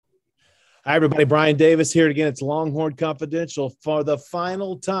Hi, everybody. Brian Davis here again. It's Longhorn Confidential for the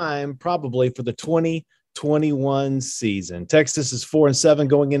final time, probably for the 2021 season. Texas is 4-7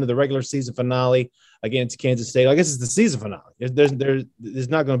 going into the regular season finale against Kansas State. I guess it's the season finale. There's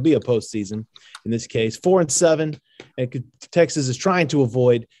not going to be a postseason in this case. 4-7, and Texas is trying to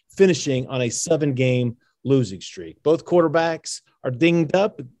avoid finishing on a 7-game losing streak. Both quarterbacks are dinged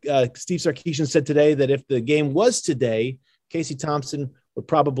up. Steve Sarkisian said today that if the game was today, Casey Thompson would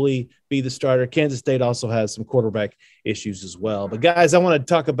probably be the starter. Kansas State also has some quarterback issues as well. But, guys, I want to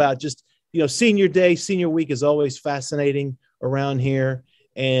talk about just, senior day, senior week is always fascinating around here.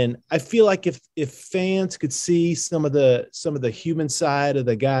 And I feel like if fans could see some of the human side of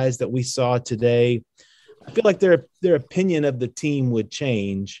the guys that we saw today, I feel like their opinion of the team would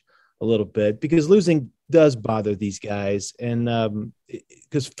change a little bit, because losing does bother these guys, and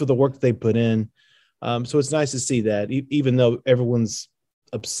because for the work they put in. So it's nice to see that, even though everyone's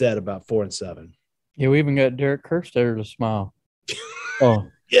upset about 4-7. Yeah, we even got Derek Kerstetter to smile. Oh,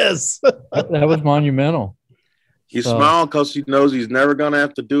 yes, that was monumental. He smiled because he knows he's never going to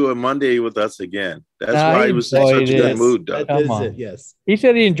have to do a Monday with us again. That's why he was in such a good mood, Doug. That is it, yes. He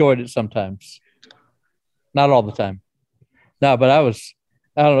said he enjoyed it sometimes. Not all the time. No, but I don't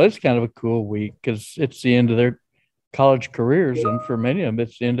know, it's kind of a cool week because it's the end of their college careers, and for many of them,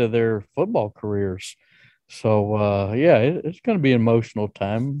 it's the end of their football careers. So, it's going to be an emotional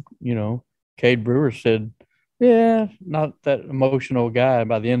time. Cade Brewer said, not that emotional guy.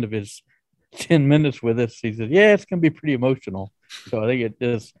 By the end of his 10 minutes with us, he said, it's going to be pretty emotional. So I think it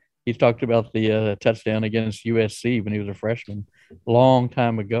is. He talked about the touchdown against USC when he was a freshman a long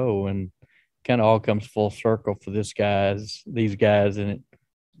time ago, and kind of all comes full circle for these guys, and it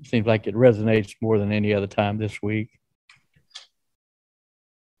seems like it resonates more than any other time this week.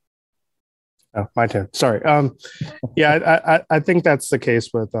 Oh, my turn. Sorry. I think that's the case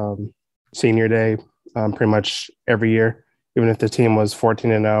with senior day pretty much every year. Even if the team was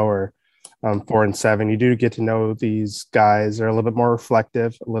 14-0 or 4-7, you do get to know these guys. They're a little bit more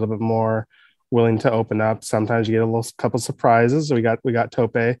reflective, a little bit more willing to open up. Sometimes you get a couple surprises. We got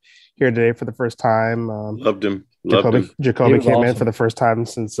Tope here today for the first time. Loved him. Jacoby came in for the first time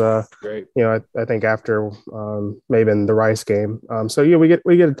since great. I think after maybe in the Rice game. We get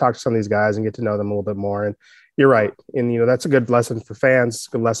to talk to some of these guys and get to know them a little bit more. And you're right. And that's a good lesson for fans,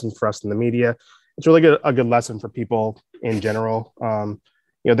 a good lesson for us in the media. It's really a good lesson for people in general.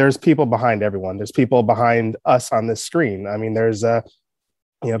 There's people behind everyone. There's people behind us on this screen. I mean, there's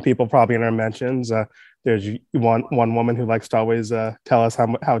people probably in our mentions. There's one woman who likes to always tell us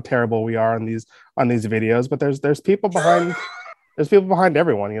how terrible we are on these videos. But there's people behind. There's people behind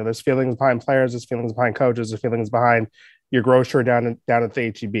everyone. There's feelings behind players. There's feelings behind coaches. There's feelings behind your grocer down at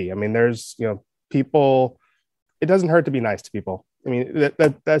the HEB. I mean, there's people. It doesn't hurt to be nice to people. I mean,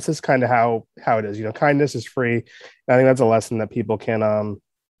 that's just kind of how it is. Kindness is free. And I think that's a lesson that people can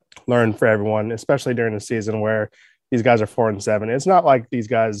learn for everyone, especially during the season where these guys are 4-7. It's not like these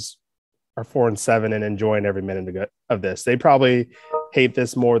guys are 4-7 and enjoying every minute of this. They probably hate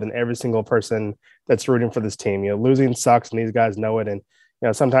this more than every single person that's rooting for this team. Losing sucks, and these guys know it. And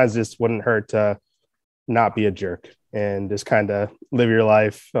sometimes this wouldn't hurt to not be a jerk and just kind of live your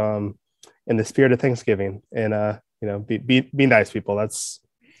life in the spirit of Thanksgiving. And be nice, people. That's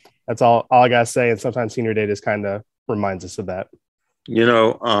all I gotta say. And sometimes senior day just kind of reminds us of that.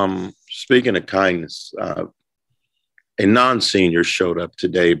 Speaking of kindness, a non-senior showed up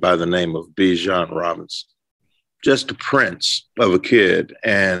today by the name of Bijan Robinson, just a prince of a kid.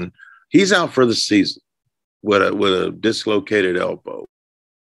 And he's out for the season with a dislocated elbow.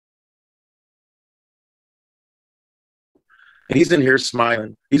 And he's in here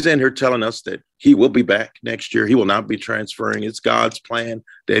smiling. He's in here telling us that he will be back next year. He will not be transferring. It's God's plan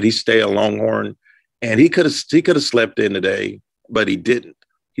that he stay a Longhorn. And he could have slept in today, but he didn't.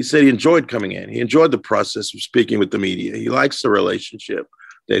 He said he enjoyed coming in. He enjoyed the process of speaking with the media. He likes the relationship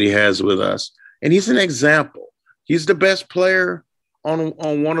that he has with us. And he's an example. He's the best player on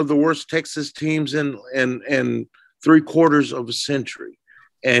one of the worst Texas teams in 3/4 of a century.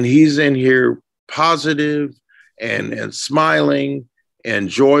 And he's in here positive and smiling and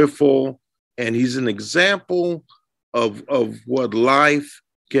joyful. And he's an example of what life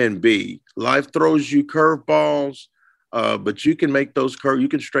can be. Life throws you curveballs. But you can make you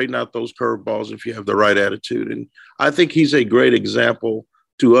can straighten out those curveballs if you have the right attitude. And I think he's a great example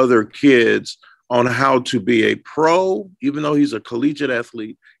to other kids on how to be a pro. Even though he's a collegiate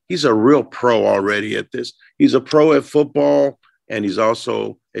athlete, he's a real pro already at this. He's a pro at football, and he's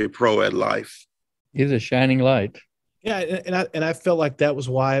also a pro at life. He's a shining light. Yeah, and I felt like that was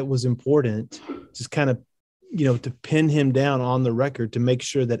why it was important, just kind of to pin him down on the record to make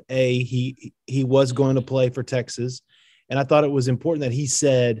sure that he was going to play for Texas. And I thought it was important that he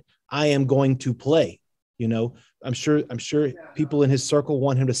said, I am going to play. I'm sure people in his circle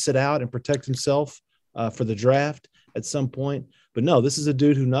want him to sit out and protect himself for the draft at some point. But no, this is a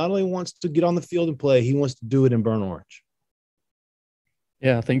dude who not only wants to get on the field and play, he wants to do it in burnt orange.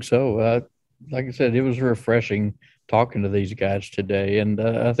 Yeah, I think so. Like I said, it was refreshing talking to these guys today. And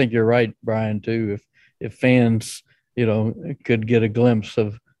I think you're right, Brian, too. If fans, could get a glimpse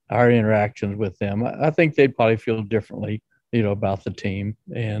of our interactions with them, I think they'd probably feel differently, about the team.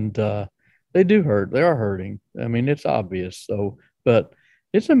 And they do hurt. They are hurting. I mean, it's obvious. So, but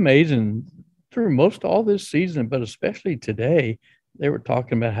it's amazing through most all this season, but especially today, they were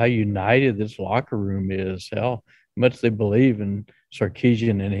talking about how united this locker room is, how much they believe in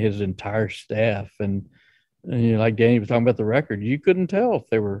Sarkisian and his entire staff. And like Danny was talking about the record, you couldn't tell if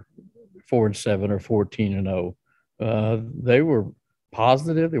they were 4-7 or 14-0. They were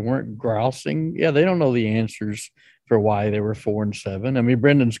positive. They weren't grousing. Yeah, they don't know the answers for why they were 4-7. I mean,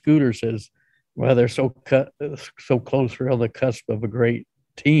 Brendan Scooter says, well, they're so close. They're on the cusp of a great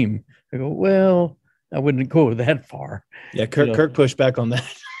team. I go, well, I wouldn't go that far. Yeah, Kirk pushed back on that.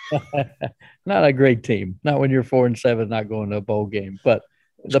 Not a great team. Not when you're 4-7, not going to a bowl game. But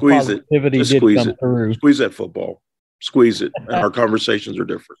the squeeze positivity it. did come through. Squeeze that football. Squeeze it. And our conversations are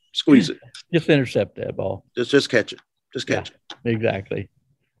different. Squeeze it. Just intercept that ball. Just catch it. Just catch it. Exactly.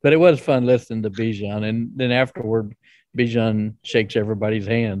 But it was fun listening to Bijan. And then afterward, Bijan shakes everybody's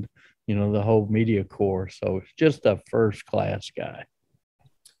hand, the whole media corps. So it's just a first-class guy.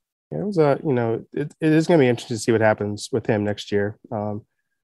 It was it is going to be interesting to see what happens with him next year.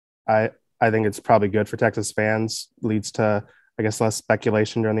 I think it's probably good for Texas fans, leads to, I guess, less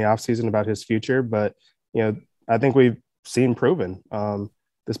speculation during the offseason about his future. But, I think we've seen proven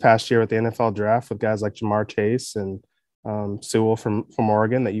this past year with the NFL draft with guys like Jamar Chase and Sewell from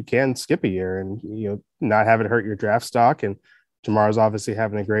Oregon that you can skip a year and, not have it hurt your draft stock. And Jamar's obviously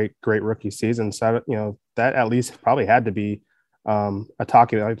having a great rookie season. So, that at least probably had to be a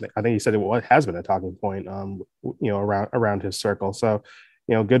talking. I think he said it has been a talking point, around his circle. So,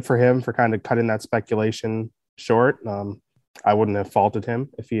 good for him for kind of cutting that speculation short. I wouldn't have faulted him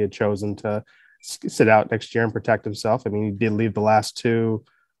if he had chosen to sit out next year and protect himself. I mean, he did leave the last two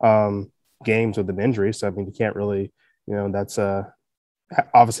games with an injury. So, I mean, you can't really, that's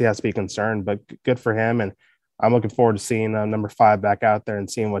obviously has to be concerned, but good for him. And I'm looking forward to seeing number 5 back out there and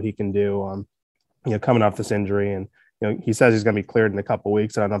seeing what he can do, coming off this injury. And, he says he's going to be cleared in a couple of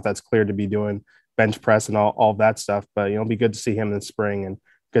weeks. I don't know if that's cleared to be doing bench press and all that stuff, but, it'll be good to see him in the spring and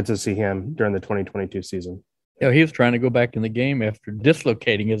good to see him during the 2022 season. He was trying to go back in the game after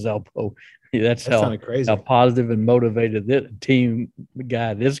dislocating his elbow. That's how positive and motivated this team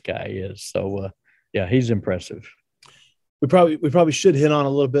guy this guy is. So, he's impressive. We probably should hit on a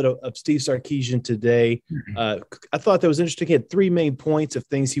little bit of Steve Sarkisian today. I thought that was interesting. He had 3 main points of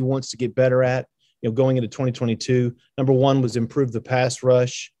things he wants to get better at, going into 2022. Number 1 was improve the pass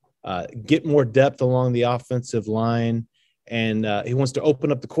rush, get more depth along the offensive line, and he wants to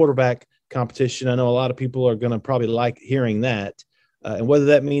open up the quarterback competition. I know a lot of people are going to probably like hearing that, and whether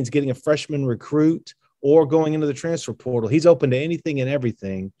that means getting a freshman recruit or going into the transfer portal, he's open to anything and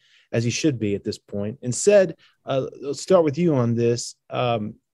everything, as he should be at this point. And said, let's start with you on this.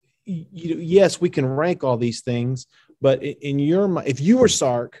 Yes, we can rank all these things, but in your mind, if you were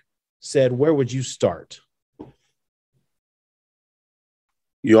Sark, said, where would you start?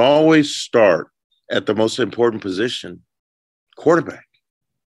 You always start at the most important position, quarterback.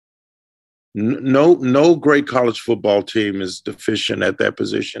 No great college football team is deficient at that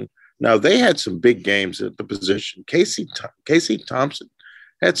position. Now, they had some big games at the position. Casey Thompson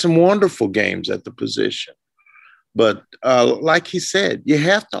had some wonderful games at the position. But like he said, you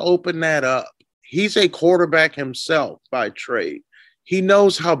have to open that up. He's a quarterback himself by trade. He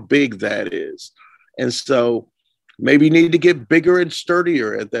knows how big that is. And so maybe you need to get bigger and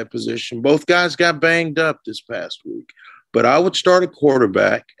sturdier at that position. Both guys got banged up this past week. But I would start at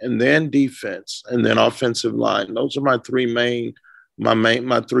quarterback and then defense and then offensive line. Those are my three main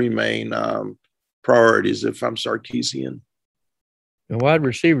priorities if I'm Sarkisian. The wide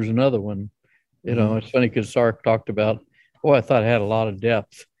receiver is another one. It's funny because Sark talked about, I thought I had a lot of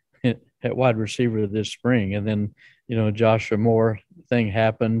depth at wide receiver this spring. And then, Joshua Moore thing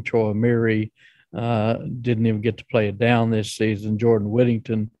happened. Troy Amiri didn't even get to play it down this season. Jordan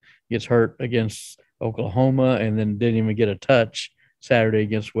Whittington gets hurt against Oklahoma and then didn't even get a touch Saturday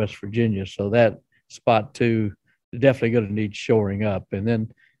against West Virginia. So that spot too, definitely going to need shoring up. And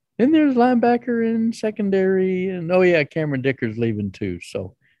then there's linebacker and secondary. And, Cameron Dicker's leaving too.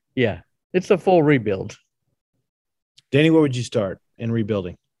 So, it's a full rebuild. Danny, where would you start in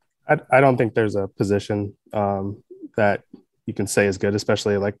rebuilding? I don't think there's a position that you can say is good,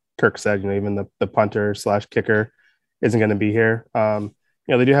 especially like Kirk said, even the punter / kicker isn't going to be here.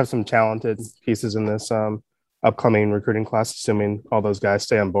 They do have some talented pieces in this upcoming recruiting class, assuming all those guys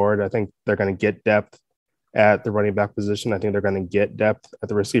stay on board. I think they're going to get depth at the running back position. I think they're going to get depth at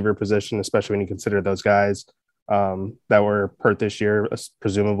the receiver position, especially when you consider those guys that were hurt this year,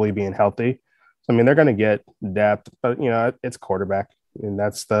 presumably being healthy. So, they're going to get depth, but, it's quarterback. And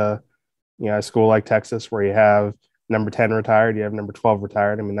that's a school like Texas where you have number 10 retired, you have number 12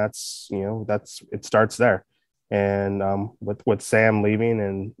 retired. That's it starts there. And with Sam leaving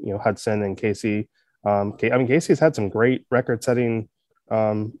and, Hudson and Casey, Casey's had some great record-setting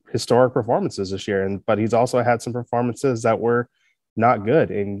historic performances this year, but he's also had some performances that were not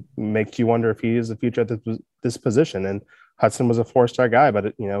good and make you wonder if he is the future at this position. And Hudson was a 4-star guy,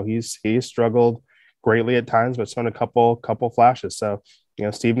 but he's struggled greatly at times, but shown a couple flashes. So,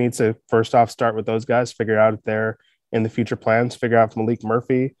 Steve needs to first off start with those guys, figure out if they're in the future plans, figure out if Malik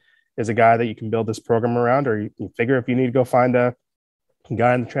Murphy is a guy that you can build this program around, or you figure if you need to go find a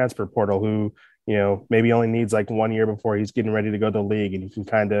guy in the transfer portal who, maybe only needs like 1 year before he's getting ready to go to the league, and you can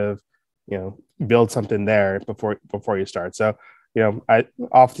kind of, build something there before you start. So,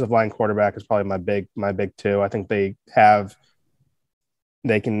 offensive line quarterback is probably my big two. I think they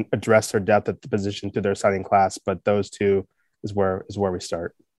can address their depth at the position through their signing class, but those two is where we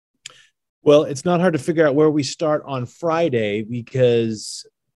start. Well, it's not hard to figure out where we start on Friday because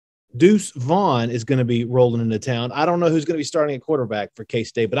Deuce Vaughn is going to be rolling into town. I don't know who's going to be starting at quarterback for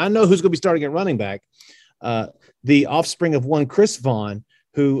K-State, but I know who's going to be starting at running back. The offspring of one Chris Vaughn,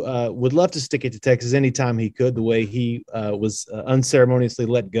 who would love to stick it to Texas anytime he could, the way he was unceremoniously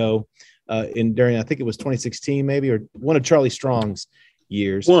let go during, I think it was 2016 maybe, or one of Charlie Strong's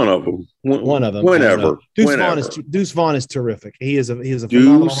years. One of them. Whenever. Deuce Vaughn is terrific. He is a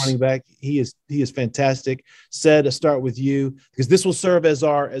phenomenal running back. He is fantastic. Said to start with you because this will serve as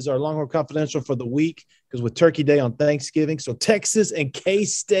our Longhorn Confidential for the week, because with Turkey Day on Thanksgiving. So Texas and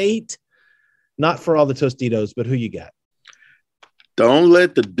K-State, not for all the Tostitos, but who you got? Don't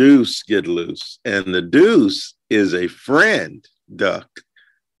let the Deuce get loose. And the Deuce is a friend, Duck,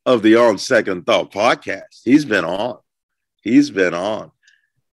 of the On Second Thought podcast. He's been on.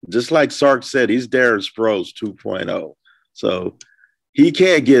 Just like Sark said, he's Darren Sproles 2.0. So he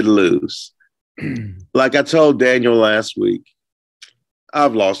can't get loose. Like I told Daniel last week,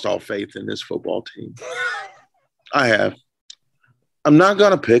 I've lost all faith in this football team. I have. I'm not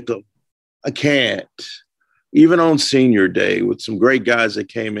going to pick them. I can't. Even on senior day with some great guys that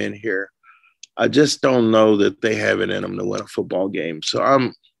came in here, I just don't know that they have it in them to win a football game. So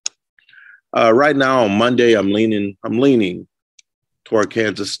I'm right now on Monday, I'm leaning toward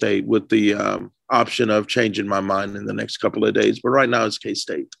Kansas State with the option of changing my mind in the next couple of days. But right now it's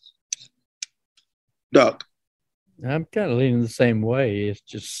K-State. Duck. I'm kind of leaning the same way. It's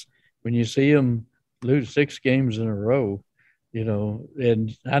just when you see them lose 6 games in a row,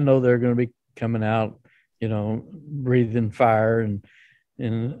 and I know they're going to be coming out, breathing fire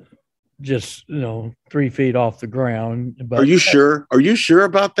and just, 3 feet off the ground. But are you sure? Are you sure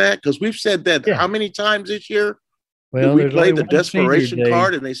about that? Because we've said that how many times this year? Well, we played the desperation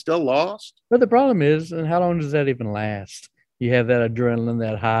card and they still lost. But the problem is, and how long does that even last? You have that adrenaline,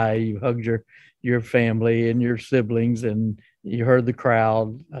 that high. You hugged your family and your siblings, and you heard the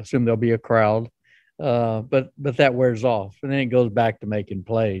crowd. I assume there'll be a crowd, but that wears off, and then it goes back to making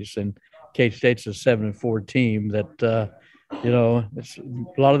plays. And K-State's a 7-4 team that it's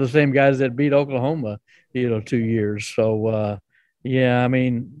a lot of the same guys that beat Oklahoma, 2 years. So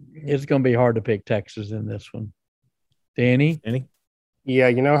it's going to be hard to pick Texas in this one. Danny?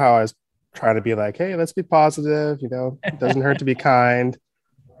 Yeah, how I was trying to be like, hey, let's be positive. It doesn't hurt to be kind.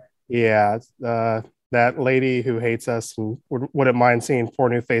 Yeah, that lady who hates us and wouldn't mind seeing 4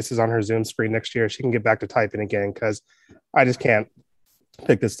 new faces on her Zoom screen next year. She can get back to typing again, because I just can't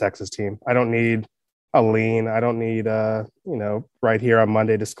pick this Texas team. I don't need a lean. I don't need right here on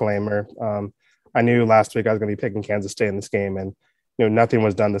Monday disclaimer. I knew last week I was going to be picking Kansas State in this game, and nothing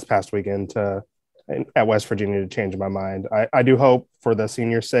was done this past weekend at West Virginia to change my mind. I do hope for the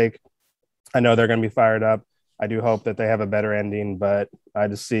seniors' sake. I know they're going to be fired up. I do hope that they have a better ending, but I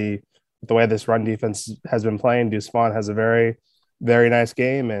just see the way this run defense has been playing. Deuce Vaughn has a very, very nice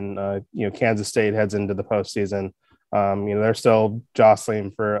game, and Kansas State heads into the postseason. They're still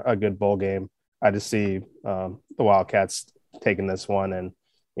jostling for a good bowl game. I just see the Wildcats taking this one, and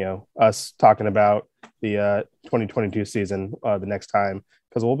us talking about the 2022 season the next time,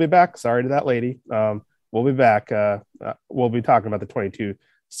 because we'll be back. Sorry to that lady. We'll be back. We'll be talking about the 22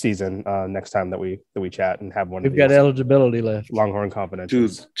 season next time that we chat and have one. We've got eligibility left. Longhorn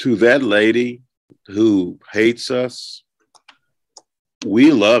Confidentials. To that lady who hates us,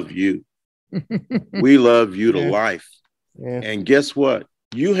 we love you. We love you to life. Yeah. And guess what?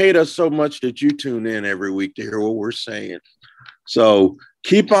 You hate us so much that you tune in every week to hear what we're saying. So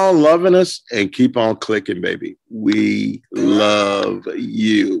keep on loving us and keep on clicking, baby. We love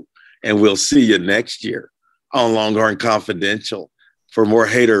you. And we'll see you next year on Longhorn Confidential for more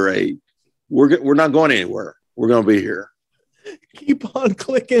haterade. We're not going anywhere. We're going to be here. Keep on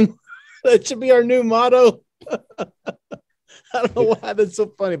clicking. That should be our new motto. I don't know why that's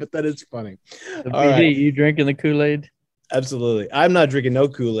so funny, but that is funny. All right. You drinking the Kool-Aid? Absolutely. I'm not drinking no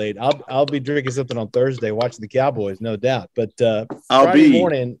Kool-Aid. I'll be drinking something on Thursday, watching the Cowboys, no doubt. But Friday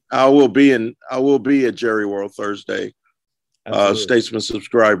morning, I will be at Jerry World Thursday. Statesman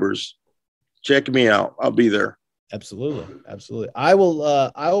subscribers, check me out. I'll be there. Absolutely. I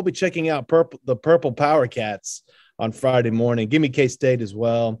will be checking out the Purple Power Cats on Friday morning. Give me K-State as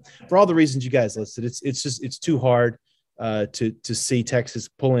well for all the reasons you guys listed. It's too hard to see Texas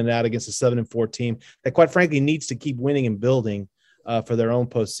pulling it out against a 7-4 team that, quite frankly, needs to keep winning and building for their own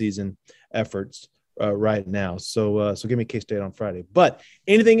postseason efforts right now. So give me K-State on Friday. But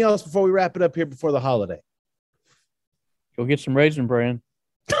anything else before we wrap it up here before the holiday? Go get some Raisin Bran.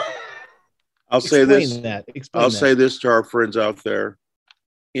 I'll say this to our friends out there.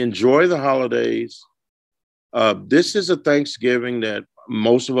 Enjoy the holidays. This is a Thanksgiving that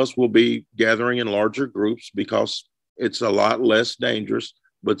most of us will be gathering in larger groups because it's a lot less dangerous,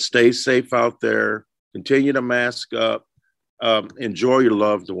 but stay safe out there. Continue to mask up. Enjoy your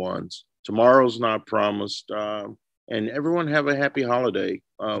loved ones. Tomorrow's not promised. And everyone have a happy holiday.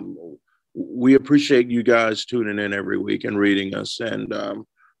 We appreciate you guys tuning in every week and reading us. And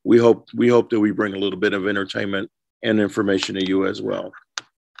we hope that we bring a little bit of entertainment and information to you as well.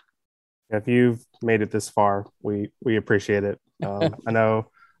 If you've made it this far, we appreciate it. I know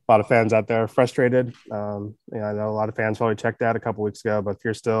a lot of fans out there are frustrated. I know a lot of fans probably checked out a couple weeks ago, but if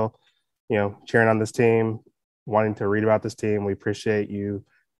you're still, cheering on this team, wanting to read about this team, we appreciate you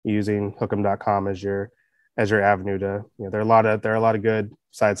using Hook'em.com as your avenue to, there are a lot of good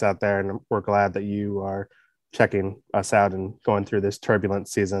sites out there, and we're glad that you are checking us out and going through this turbulent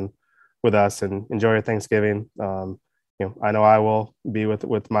season with us. And enjoy your Thanksgiving. I know I will be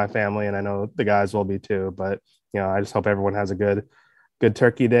with my family, and I know the guys will be too. But I just hope everyone has a good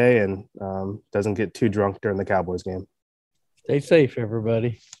turkey day and doesn't get too drunk during the Cowboys game. Stay safe,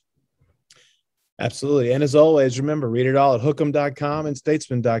 everybody. Absolutely. And as always, remember, read it all at Hook'em.com and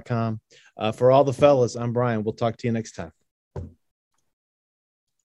Statesman.com. For all the fellas, I'm Brian. We'll talk to you next time.